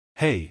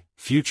Hey,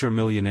 future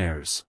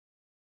millionaires!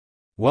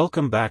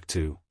 Welcome back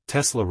to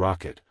Tesla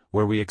Rocket,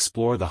 where we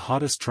explore the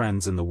hottest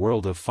trends in the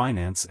world of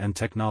finance and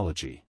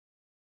technology.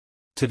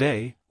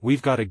 Today,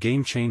 we've got a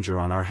game changer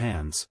on our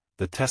hands,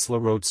 the Tesla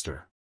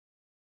Roadster.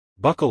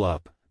 Buckle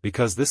up,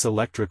 because this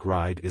electric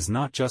ride is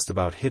not just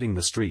about hitting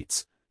the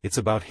streets, it's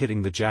about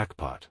hitting the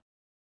jackpot.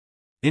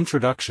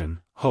 Introduction,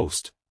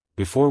 host.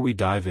 Before we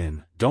dive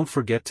in, don't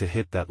forget to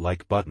hit that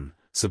like button,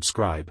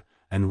 subscribe,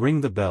 and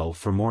ring the bell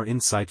for more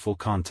insightful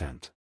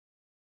content.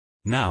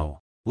 Now,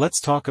 let's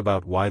talk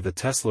about why the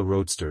Tesla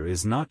Roadster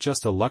is not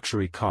just a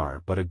luxury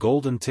car but a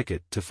golden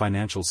ticket to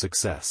financial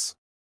success.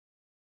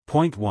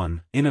 Point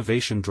 1.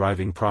 Innovation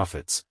driving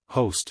profits.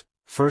 Host.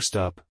 First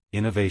up,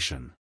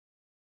 innovation.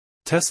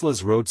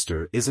 Tesla's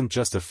Roadster isn't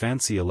just a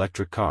fancy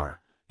electric car,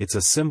 it's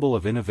a symbol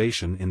of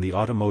innovation in the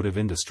automotive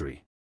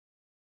industry.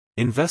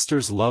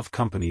 Investors love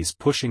companies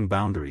pushing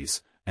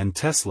boundaries, and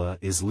Tesla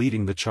is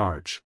leading the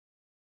charge.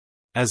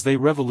 As they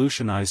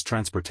revolutionize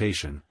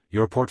transportation,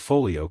 your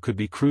portfolio could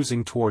be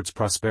cruising towards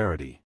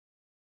prosperity.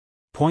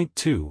 Point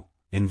 2.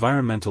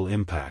 Environmental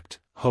impact.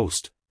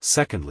 Host.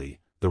 Secondly,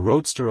 the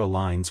Roadster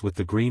aligns with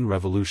the green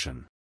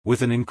revolution.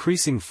 With an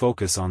increasing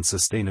focus on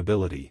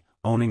sustainability,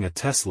 owning a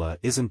Tesla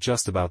isn't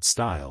just about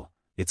style,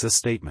 it's a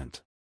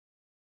statement.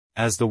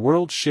 As the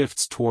world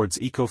shifts towards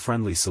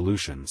eco-friendly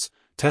solutions,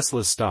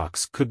 Tesla's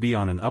stocks could be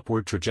on an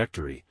upward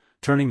trajectory,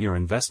 turning your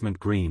investment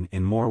green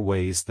in more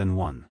ways than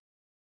one.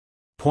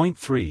 Point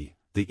 3.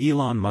 The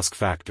Elon Musk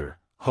factor.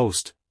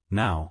 Host.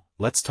 Now,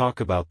 let's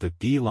talk about the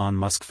Elon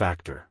Musk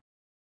factor.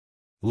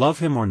 Love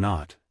him or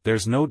not,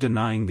 there's no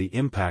denying the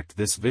impact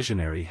this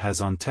visionary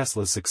has on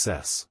Tesla's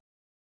success.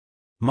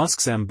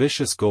 Musk's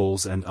ambitious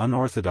goals and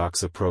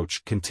unorthodox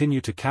approach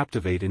continue to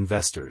captivate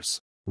investors.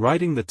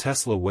 Riding the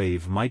Tesla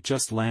wave might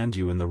just land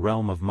you in the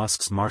realm of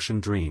Musk's Martian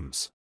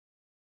dreams.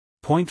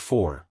 Point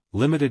 4.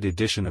 Limited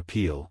edition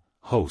appeal.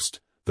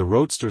 Host. The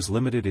Roadster's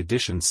limited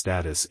edition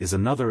status is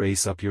another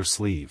ace up your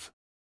sleeve.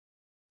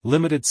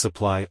 Limited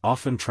supply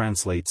often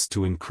translates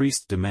to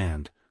increased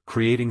demand,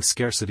 creating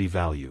scarcity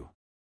value.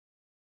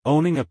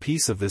 Owning a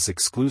piece of this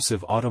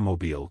exclusive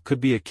automobile could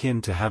be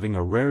akin to having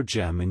a rare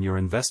gem in your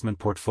investment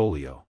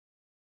portfolio.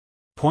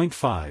 Point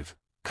 5.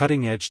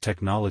 Cutting-edge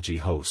technology.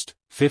 Host.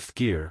 Fifth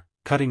gear,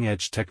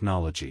 cutting-edge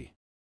technology.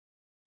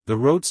 The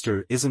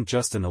Roadster isn't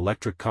just an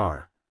electric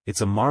car,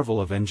 it's a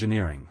marvel of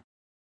engineering.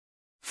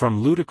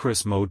 From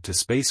ludicrous mode to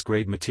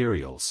space-grade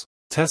materials,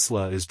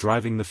 Tesla is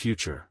driving the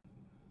future.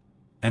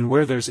 And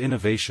where there's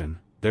innovation,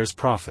 there's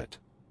profit.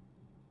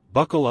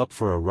 Buckle up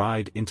for a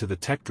ride into the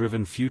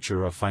tech-driven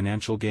future of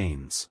financial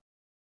gains.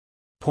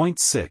 Point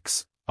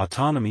 6.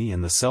 Autonomy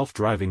and the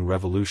self-driving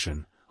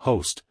revolution.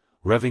 Host.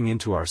 Revving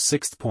into our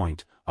sixth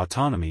point,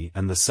 autonomy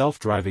and the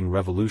self-driving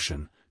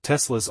revolution,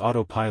 Tesla's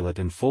autopilot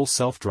and full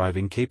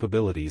self-driving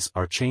capabilities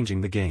are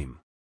changing the game.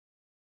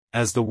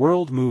 As the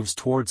world moves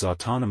towards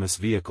autonomous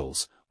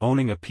vehicles,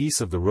 owning a piece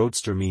of the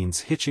Roadster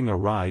means hitching a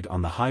ride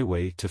on the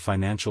highway to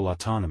financial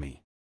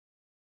autonomy.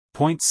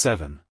 Point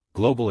 7.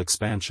 Global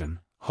expansion.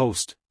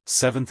 Host.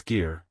 Seventh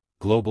gear,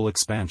 global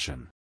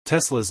expansion.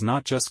 Tesla's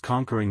not just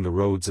conquering the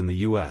roads in the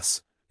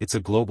US, it's a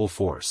global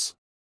force.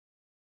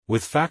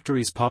 With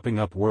factories popping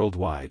up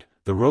worldwide,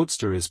 the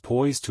Roadster is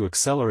poised to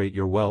accelerate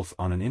your wealth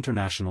on an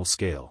international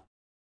scale.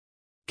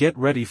 Get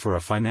ready for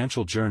a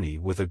financial journey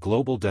with a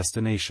global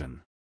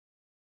destination.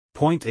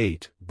 Point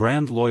 8.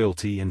 Brand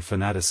loyalty and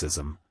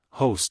fanaticism.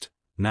 Host.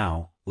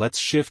 Now, let's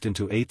shift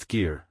into eighth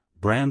gear,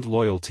 brand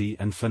loyalty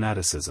and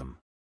fanaticism.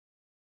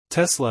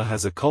 Tesla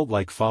has a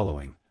cult-like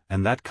following,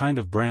 and that kind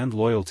of brand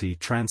loyalty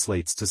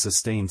translates to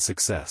sustained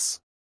success.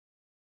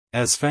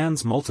 As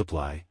fans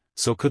multiply,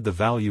 so could the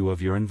value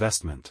of your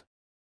investment.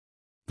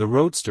 The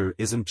Roadster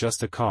isn't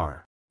just a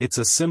car, it's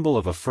a symbol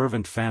of a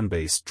fervent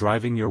fanbase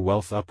driving your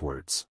wealth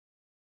upwards.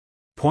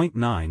 Point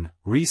 9.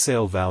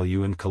 Resale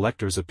value and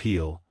collector's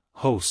appeal.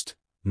 Host.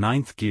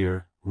 Ninth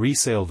gear,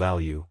 resale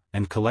value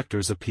and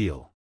collector's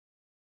appeal.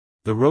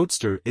 The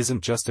Roadster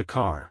isn't just a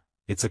car,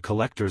 it's a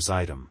collector's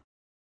item.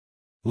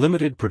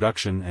 Limited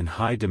production and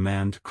high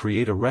demand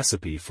create a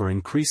recipe for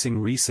increasing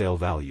resale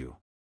value.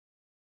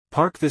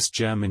 Park this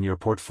gem in your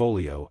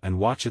portfolio and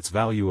watch its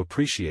value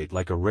appreciate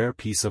like a rare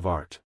piece of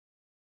art.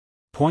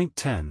 Point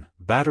 10.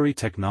 Battery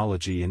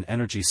technology and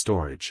energy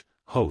storage.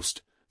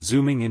 Host.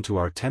 Zooming into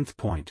our 10th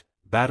point,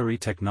 battery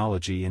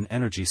technology and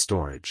energy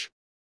storage.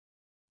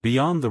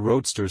 Beyond the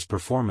Roadster's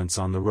performance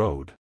on the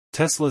road,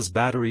 Tesla's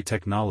battery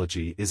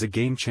technology is a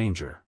game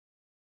changer.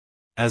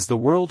 As the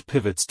world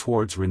pivots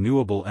towards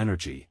renewable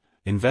energy,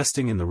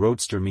 investing in the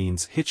Roadster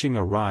means hitching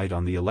a ride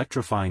on the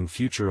electrifying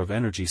future of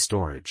energy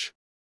storage.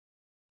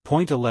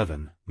 Point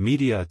 11.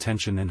 Media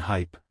attention and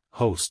hype.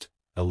 Host.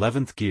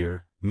 11th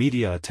gear,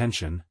 media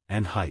attention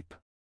and hype.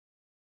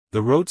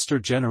 The Roadster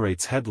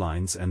generates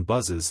headlines and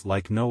buzzes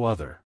like no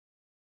other.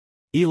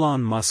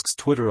 Elon Musk's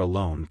Twitter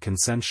alone can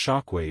send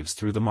shockwaves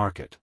through the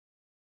market.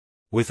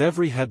 With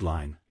every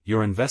headline,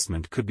 your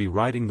investment could be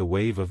riding the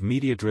wave of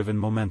media-driven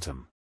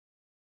momentum.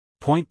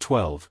 Point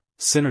 12.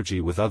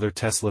 Synergy with other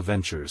Tesla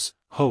ventures.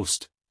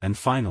 Host. And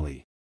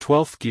finally,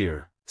 12th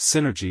gear,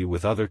 synergy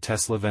with other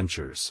Tesla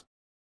ventures.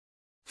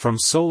 From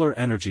solar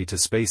energy to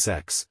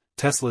SpaceX,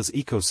 Tesla's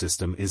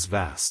ecosystem is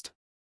vast.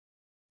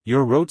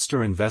 Your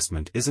Roadster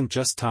investment isn't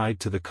just tied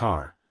to the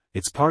car,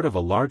 it's part of a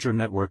larger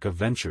network of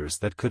ventures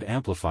that could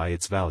amplify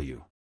its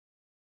value.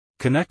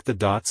 Connect the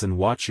dots and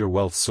watch your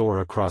wealth soar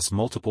across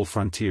multiple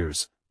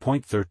frontiers.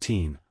 Point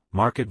 13,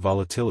 Market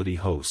Volatility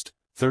Host,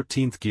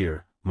 13th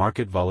Gear,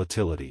 Market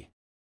Volatility.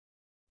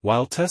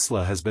 While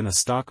Tesla has been a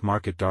stock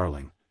market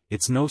darling,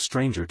 it's no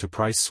stranger to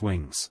price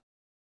swings.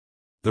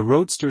 The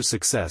Roadster's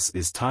success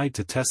is tied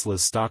to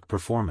Tesla's stock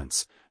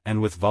performance, and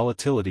with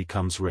volatility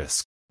comes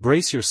risk.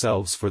 Brace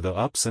yourselves for the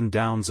ups and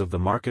downs of the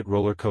market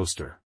roller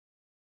coaster.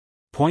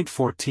 Point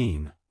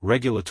 14,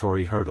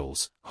 Regulatory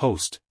Hurdles,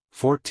 Host,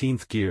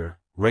 14th Gear,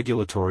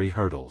 Regulatory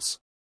Hurdles.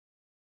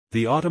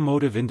 The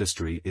automotive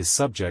industry is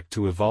subject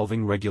to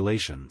evolving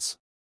regulations.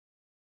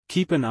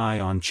 Keep an eye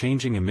on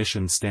changing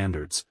emission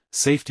standards,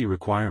 safety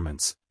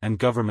requirements, and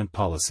government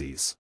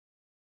policies.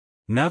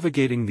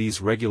 Navigating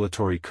these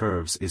regulatory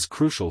curves is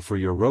crucial for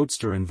your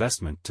Roadster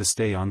investment to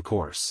stay on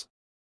course.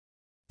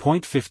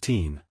 Point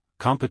 15,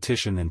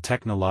 Competition and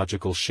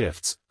Technological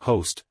Shifts,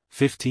 Host,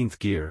 15th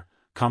Gear,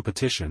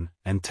 Competition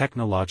and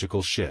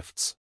Technological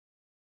Shifts.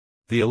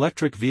 The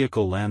electric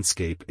vehicle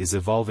landscape is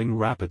evolving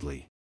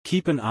rapidly.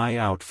 Keep an eye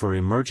out for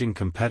emerging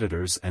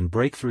competitors and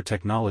breakthrough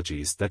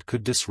technologies that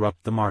could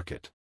disrupt the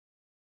market.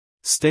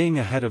 Staying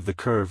ahead of the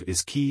curve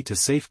is key to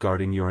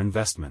safeguarding your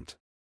investment.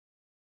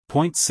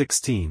 Point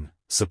 16,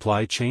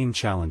 Supply Chain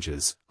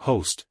Challenges,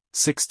 Host,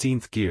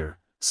 16th Gear,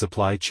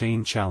 Supply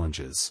Chain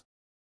Challenges.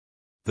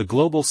 The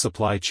global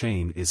supply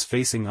chain is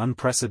facing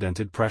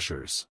unprecedented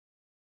pressures.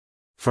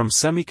 From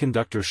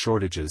semiconductor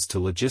shortages to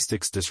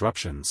logistics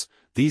disruptions,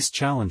 these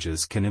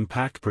challenges can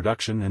impact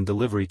production and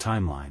delivery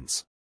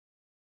timelines.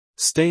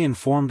 Stay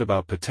informed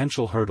about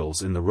potential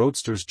hurdles in the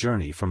Roadster's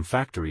journey from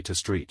factory to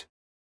street.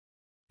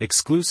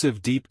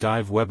 Exclusive deep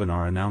dive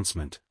webinar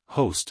announcement,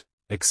 Host,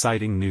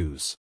 exciting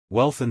news.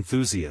 Wealth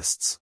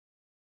enthusiasts.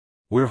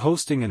 We're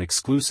hosting an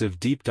exclusive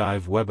deep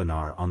dive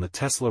webinar on the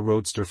Tesla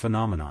Roadster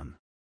phenomenon.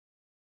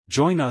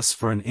 Join us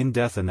for an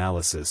in-depth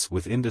analysis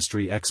with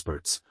industry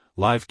experts,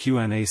 live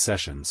Q&A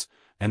sessions,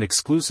 and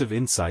exclusive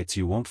insights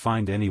you won't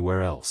find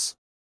anywhere else.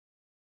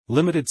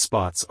 Limited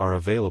spots are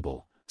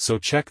available, so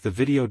check the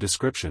video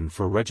description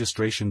for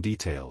registration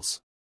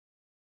details.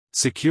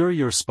 Secure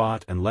your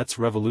spot and let's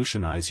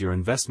revolutionize your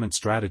investment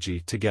strategy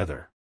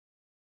together.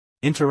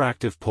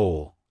 Interactive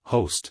poll,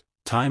 Host,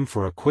 time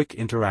for a quick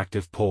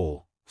interactive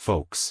poll,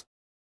 folks.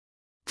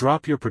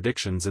 Drop your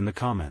predictions in the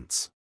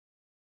comments.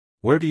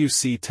 Where do you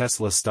see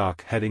Tesla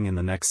stock heading in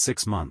the next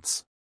 6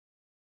 months?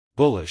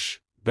 Bullish,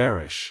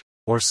 bearish,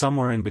 or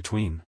somewhere in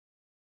between?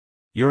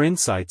 Your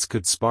insights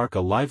could spark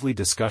a lively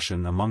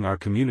discussion among our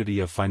community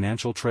of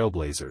financial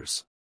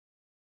trailblazers.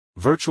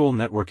 Virtual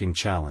Networking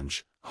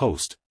Challenge,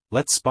 Host,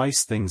 let's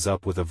spice things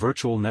up with a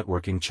virtual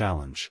networking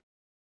challenge.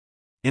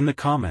 In the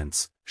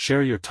comments,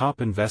 share your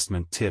top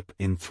investment tip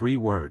in 3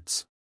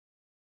 words.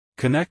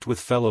 Connect with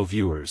fellow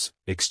viewers,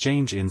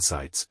 exchange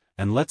insights,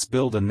 and let's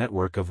build a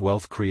network of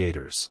wealth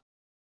creators.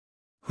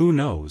 Who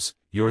knows,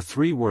 your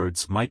 3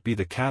 words might be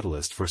the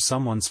catalyst for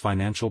someone's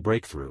financial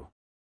breakthrough.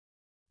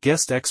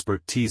 Guest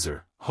expert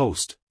teaser,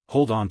 Host,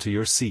 hold on to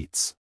your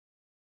seats.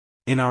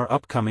 In our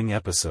upcoming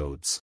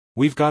episodes,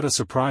 we've got a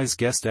surprise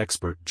guest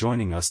expert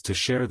joining us to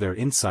share their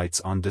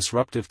insights on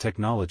disruptive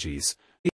technologies,